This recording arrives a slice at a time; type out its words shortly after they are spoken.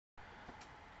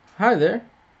Hi there,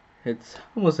 it's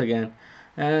Hummus again,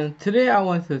 and today I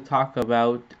want to talk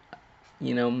about,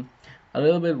 you know, a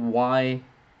little bit why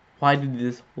did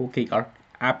this whole cake arc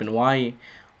happen? Why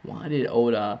did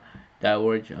Oda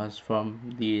diverge us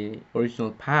from the original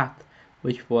path,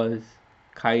 which was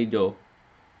Kaido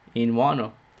in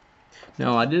Wano?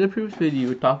 Now, I did a previous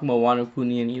video talking about Wano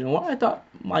Kuni and what I thought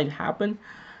might happen.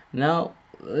 Now,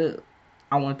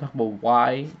 I want to talk about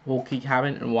why whole cake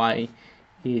happened and why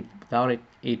without it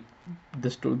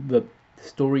the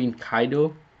story in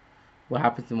Kaido, what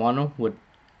happens in Wano,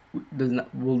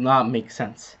 will not make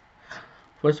sense.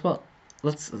 First of all,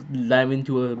 let's dive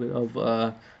into a little bit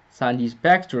of Sanji's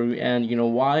backstory and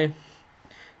why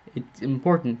it's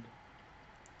important.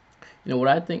 What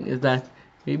I think is that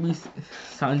maybe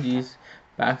Sanji's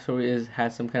backstory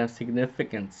has some kind of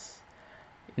significance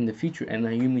in the future, and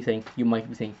you might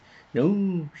be saying,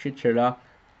 no shit, Sherlock,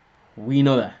 we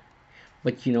know that.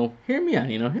 But hear me out.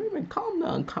 Hear me, man. Calm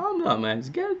down, man.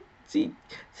 Just sit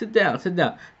down.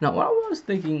 Now, what I was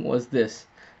thinking was this: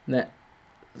 that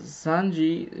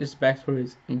Sanji's backstory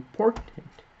is important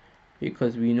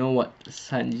because we know what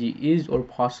Sanji is or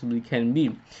possibly can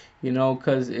be.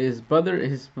 Because his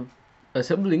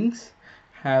siblings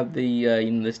have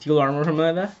the steel armor or something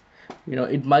like that.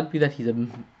 It might be that he's a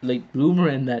late bloomer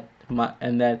and that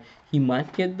he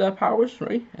might get the powers,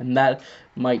 right? And that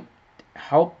might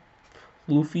help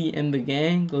Luffy and the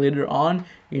gang later on,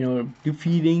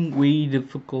 defeating way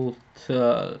difficult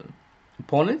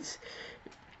opponents,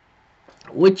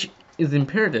 which is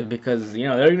imperative because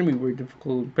they're gonna be very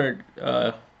difficult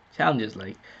challenges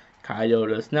like Kaido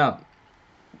does now.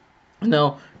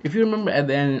 Now, if you remember at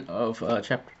the end of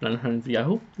chapter 903, I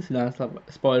hope this is not a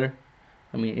spoiler.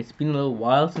 I mean, it's been a little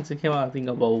while since it came out. I think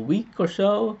about a week or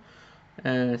so.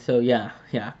 So yeah,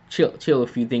 chill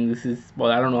if you think this is.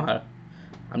 Well, I don't know how.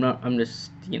 I'm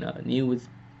just new with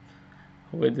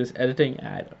this editing.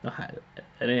 I don't know how to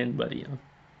edit in, but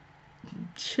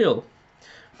chill.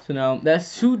 So now that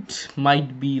suit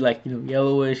might be like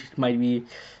yellowish. It might be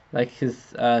like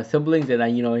his siblings, and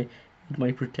it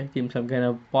might protect him some kind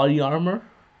of body armor,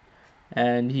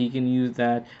 and he can use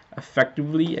that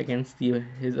effectively against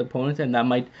his opponents, and that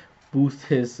might boost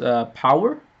his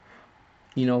power.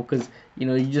 Because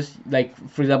you just like,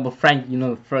 for example, Frank.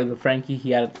 For the Frankie,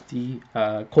 he had the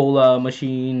cola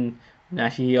machine. And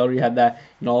actually, he already had that.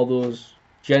 All those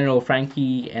General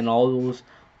Frankie and all those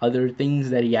other things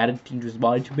that he added into his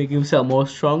body to make himself more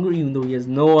stronger. Even though he has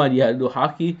no idea how to do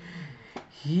hockey,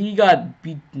 he got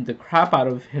beaten the crap out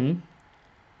of him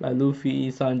by Luffy,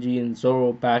 Sanji, and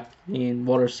Zoro back in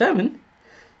Water 7.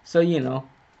 So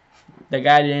the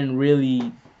guy didn't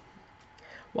really.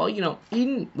 Well, he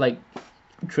didn't like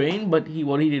train, but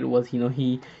what he did was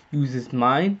he used his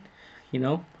mind,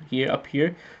 up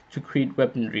here to create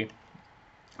weaponry,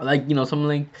 like something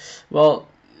like, well,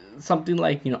 something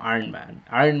like Iron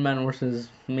Man versus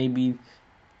maybe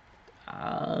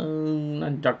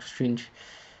not Doctor Strange,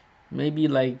 maybe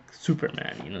like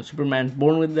Superman. Superman's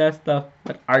born with that stuff,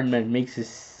 but Iron Man makes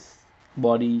his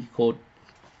body coat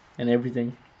and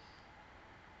everything.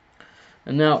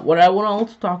 And now what I want to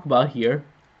also talk about here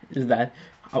is that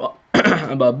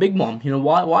about Big Mom.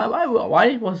 Why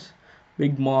was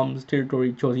Big Mom's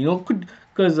territory chosen?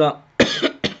 Because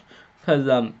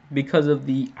of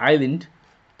the island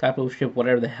type of ship,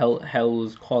 whatever the hell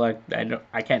was called.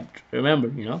 I can't remember.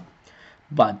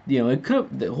 But the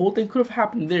whole thing could have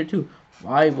happened there too.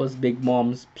 Why was Big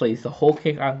Mom's place the whole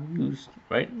cake I used,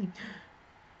 right?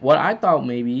 What I thought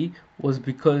maybe was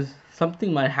because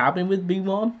something might happen with Big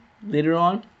Mom later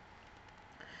on,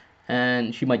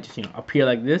 and she might just appear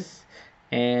like this,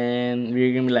 and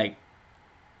we're gonna be like,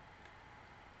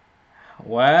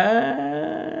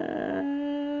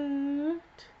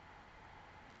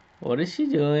 what is she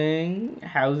doing?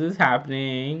 How's this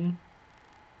happening?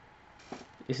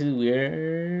 This is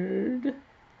weird.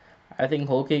 I think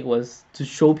whole cake was to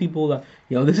show people that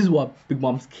this is what Big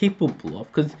Mom's capable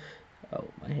of. Cause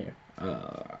my hair.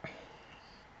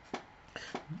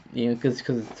 Because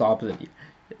it's opposite.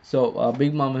 So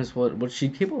Big Mom is what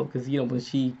she's capable of. Because when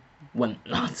she went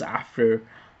nuts after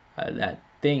that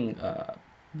thing,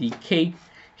 the cake,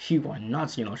 she went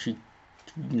nuts. She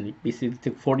basically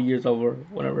took 40 years over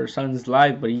one of her son's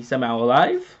life, but he's somehow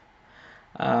alive.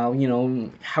 How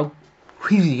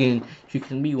crazy she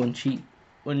can be when she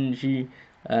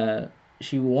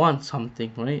wants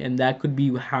something, right? And that could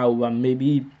be how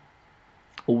maybe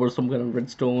over some kind of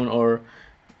redstone or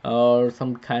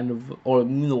some kind of, or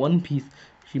One Piece,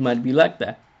 she might be like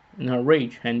that in her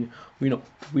rage, and we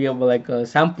have like a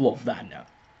sample of that now.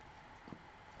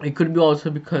 It could be also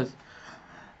because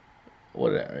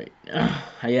I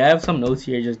have some notes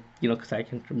here. Just because I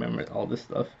can't remember all this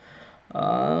stuff.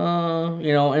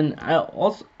 And I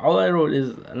also all I wrote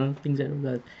is another things I wrote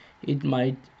that it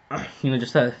might,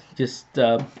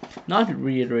 not to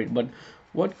reiterate, but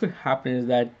what could happen is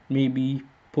that maybe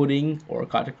pudding or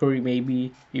katakuri may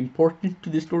be important to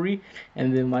the story,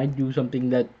 and they might do something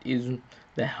that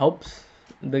helps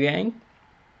the gang.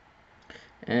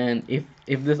 And if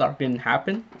this arc didn't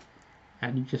happen,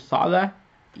 and you just saw that,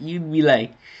 you'd be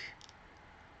like,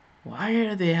 why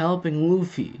are they helping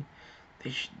Luffy? They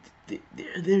sh-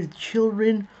 they're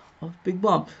children of Big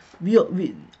Mom. We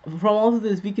from all of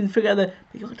this we can figure out that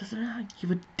Big Mom does not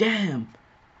give a damn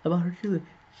about her children.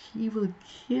 She will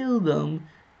kill them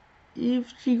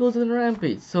if she goes on a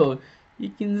rampage. So you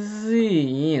can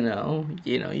see, you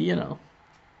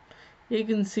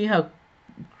can see how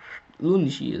loony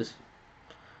she is.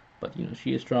 But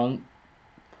she is strong.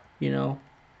 You know,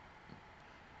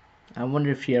 I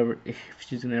wonder if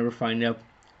she's gonna ever find out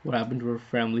what happened to her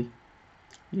family.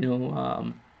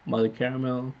 Mother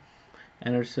Caramel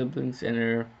and her siblings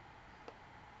or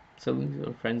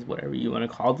friends, whatever you want to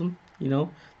call them,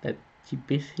 that she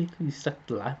basically sucked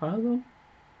the life out of them.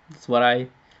 That's what I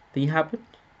think happened,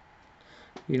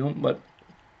 But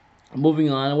moving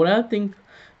on, what I think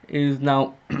is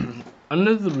now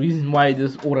another reason why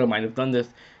this order might have done this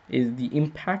is the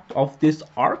impact of this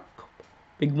arc,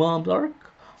 Big Mom's arc,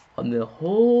 on the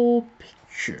whole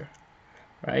picture,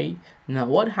 right? Now,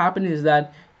 what happened is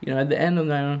that at the end of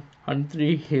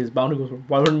 903, his bounty goes from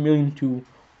 500 million to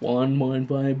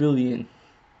 1.5 billion,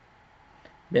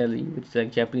 barely, which is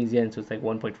like Japanese yen, so it's like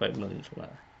 1.5 million. So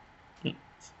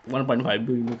 1.5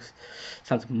 billion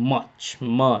sounds much,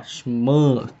 much,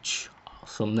 much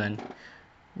awesome than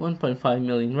 1.5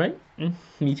 million, right?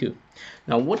 Me too.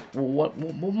 Now, what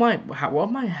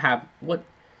might have what?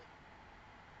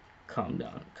 Calm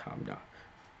down, calm down.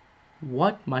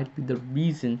 What might be the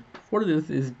reason for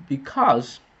this is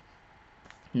because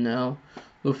now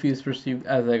Luffy is perceived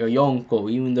as like a Yonko,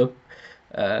 even though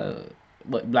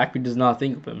Blackbeard does not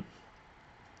think of him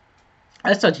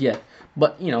as such yet.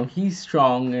 But he's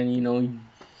strong, and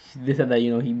they said that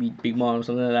he beat Big Mom or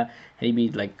something like that, and he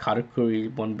beat like Katakuri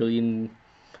 1 billion,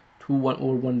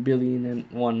 1 billion, and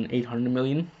 1 800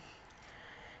 million.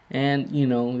 And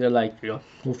they're like,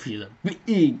 Luffy is a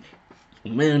big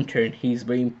humanitarian. He's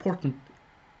very important.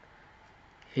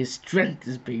 His strength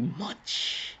is very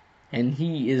much, and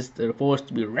he is the force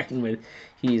to be reckoned with.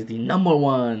 He is the number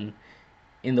one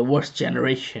in the worst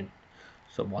generation.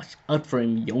 So watch out for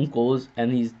him, Yonkos.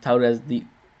 And he's touted as the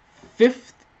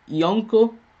fifth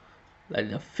Yonko, like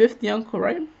the fifth Yonko,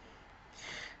 right?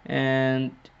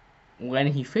 And when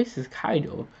he faces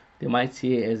Kaido, they might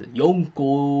see it as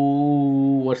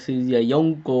Yonko versus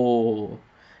Yonko,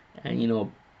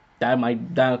 and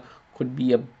that could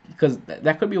be because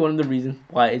that could be one of the reasons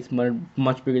why it's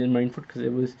much bigger than Marineford, because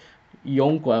it was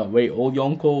Yonko, a very old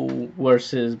Yonko,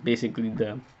 versus basically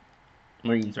the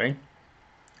Marines, right?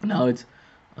 Now it's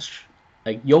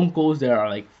like Yonkos that are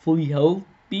like fully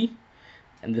healthy,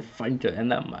 and they fight each other,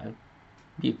 and that might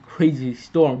be a crazy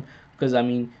storm. Because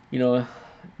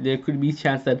there could be a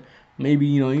chance that maybe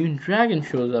even Dragon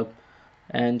shows up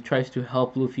and tries to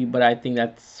help Luffy, but I think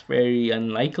that's very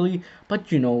unlikely.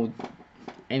 But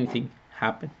anything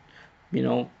happen.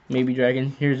 Maybe Dragon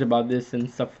hears about this and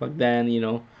stuff like that, and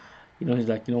he's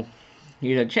like,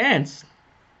 here's a chance.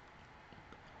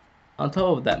 On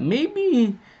top of that,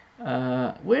 maybe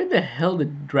where the hell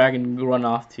did Dragon run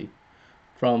off to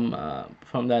from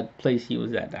that place he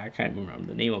was at? I can't remember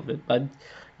the name of it, but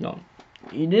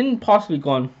he didn't possibly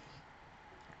go on.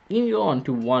 He didn't go on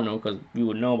to Wano because we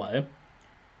would know about it.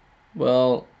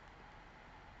 Well,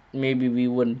 maybe we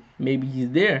wouldn't. Maybe he's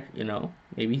there.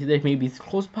 Maybe he's there. Maybe he's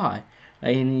close by.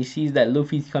 And he sees that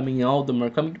Luffy's coming and all of them are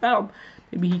coming to battle.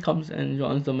 Maybe he comes and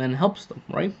joins them and helps them,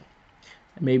 right?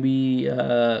 Maybe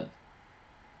the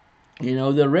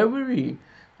reverie.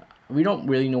 We don't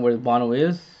really know where Wano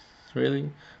is. Really,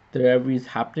 the reverie is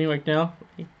happening right now.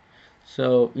 Right?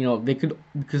 So they could,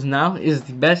 because now is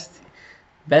the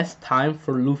best time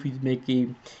for Luffy to make a.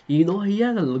 Even though he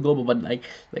has a global, but like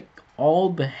all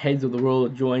the heads of the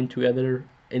world join together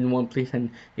in one place, and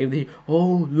if they,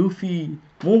 Luffy,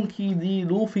 Monkey D.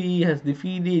 Luffy has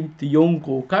defeated the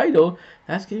Yonko Kaido,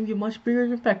 that's gonna be a much bigger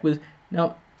impact. Because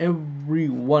now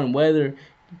everyone, whether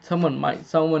someone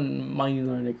might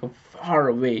like a far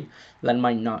away that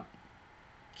might not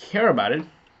care about it,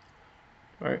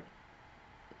 right?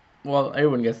 Well,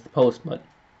 everyone gets the post, but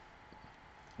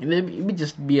it would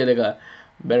just be like a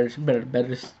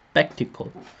better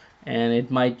spectacle, and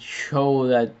it might show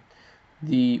that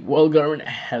the world government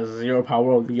has zero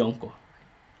power over Yonko.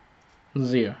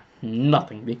 Zero.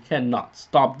 nothing. They cannot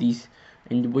stop these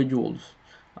individuals.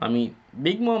 I mean,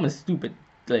 Big Mom is stupid,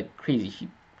 like crazy.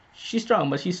 She's strong,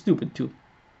 but she's stupid too.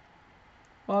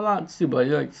 Well, not stupid,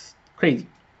 like crazy.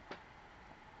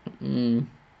 Mm.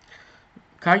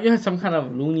 Kage has some kind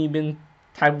of loony bin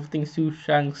type of things too.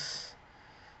 Shanks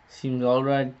seems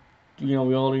alright. We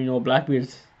already know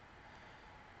Blackbeard's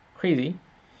crazy.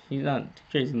 He's not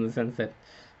crazy in the sense that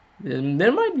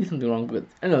there might be something wrong with.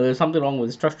 I know there's something wrong with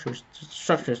the structure.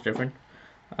 Structure is different.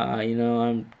 I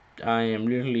am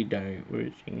literally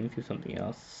diverging into something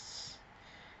else.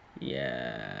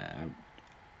 Yeah,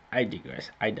 I digress.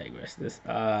 This.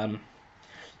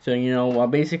 So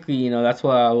basically, that's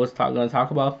what I was gonna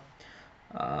talk about.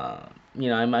 I'm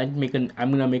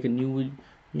gonna make a new,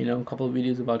 a couple of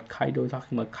videos about Kaido,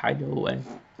 talking about Kaido and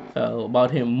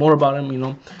about him, more about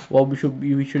him. What we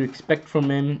should expect from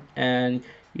him, and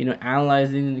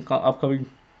analyzing the upcoming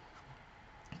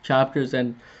chapters,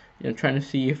 and trying to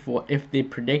see if they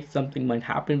predict something might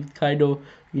happen with Kaido.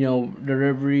 The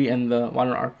Reverie and the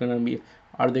Wano arc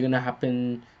are they gonna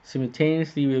happen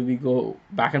simultaneously? Will we go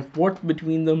back and forth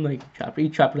between them, like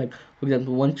each chapter? Like for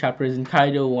example, one chapter is in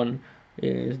Kaido, one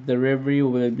is the Reverie.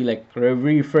 Will it be like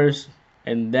Reverie first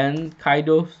and then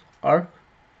Kaido's arc?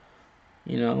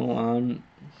 We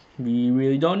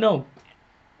really don't know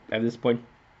at this point.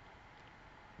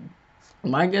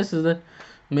 My guess is that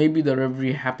maybe the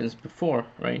Reverie happens before,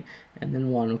 right? And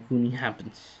then Wano Kuni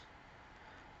happens.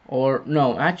 Or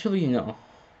no, actually no.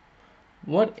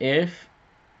 What if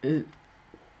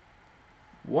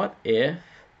what if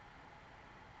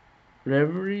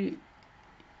Reverie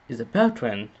is about to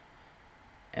end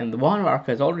and the Wano arc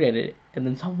has already ended, and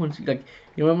then someone's like,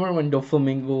 you remember when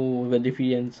Doflamingo was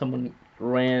defeated and someone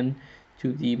ran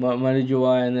to the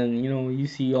Marijoa, and then you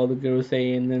see all the girls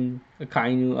say, and then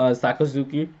Kainu,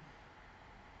 Sakazuki,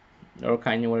 or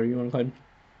Kainu, whatever you want to call it,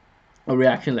 a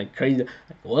reaction like crazy, like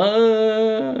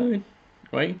what,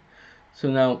 right? So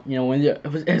now when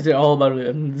they're all about it,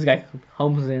 and this guy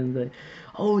comes in and like,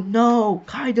 oh no,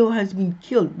 Kaido has been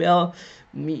killed. Well,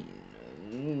 me,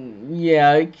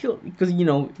 yeah, I killed because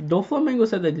Doflamingo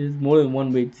said that there's more than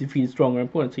one way to defeat stronger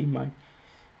opponents. So he might,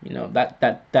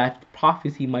 that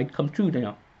prophecy might come true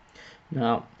now.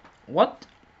 Now, what?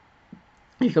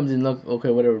 He comes in, look, okay,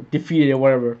 whatever, defeated or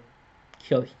whatever,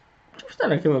 kill. Who's not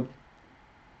gonna kill him?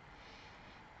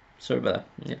 Sorry about that.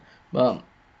 Yeah, well,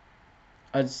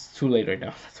 it's too late right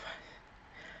now. That's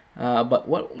why. But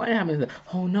what might happen is that,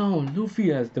 oh no, Luffy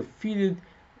has defeated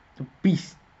the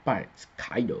Beast Pirates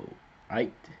Kaido,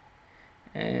 right?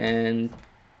 And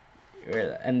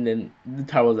then the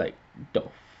tower was like, the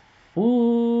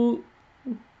fool,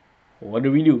 what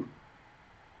do we do?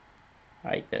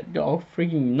 Right? They're all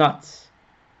freaking nuts.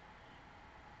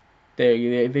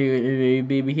 They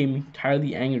became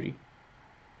entirely angry,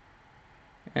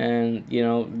 and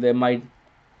they might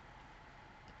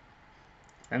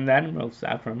send the animals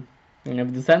after him. And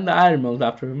if they send the animals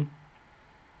after him,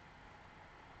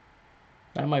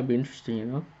 that might be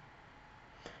interesting.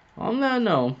 On that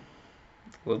note,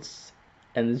 let's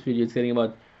end this video. It's getting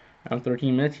about around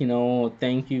 13 minutes.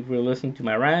 Thank you for listening to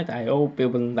my rant. I hope it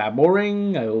wasn't that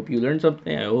boring. I hope you learned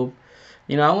something. I hope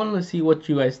I want to see what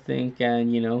you guys think,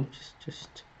 and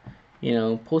just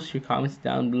post your comments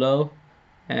down below,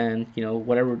 and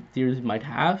whatever theories you might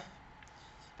have,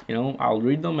 I'll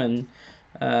read them, and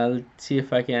let's see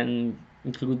if I can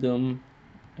include them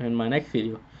in my next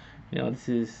video. This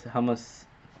is Hamas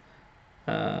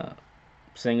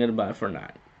saying goodbye for now.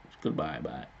 Goodbye,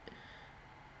 bye.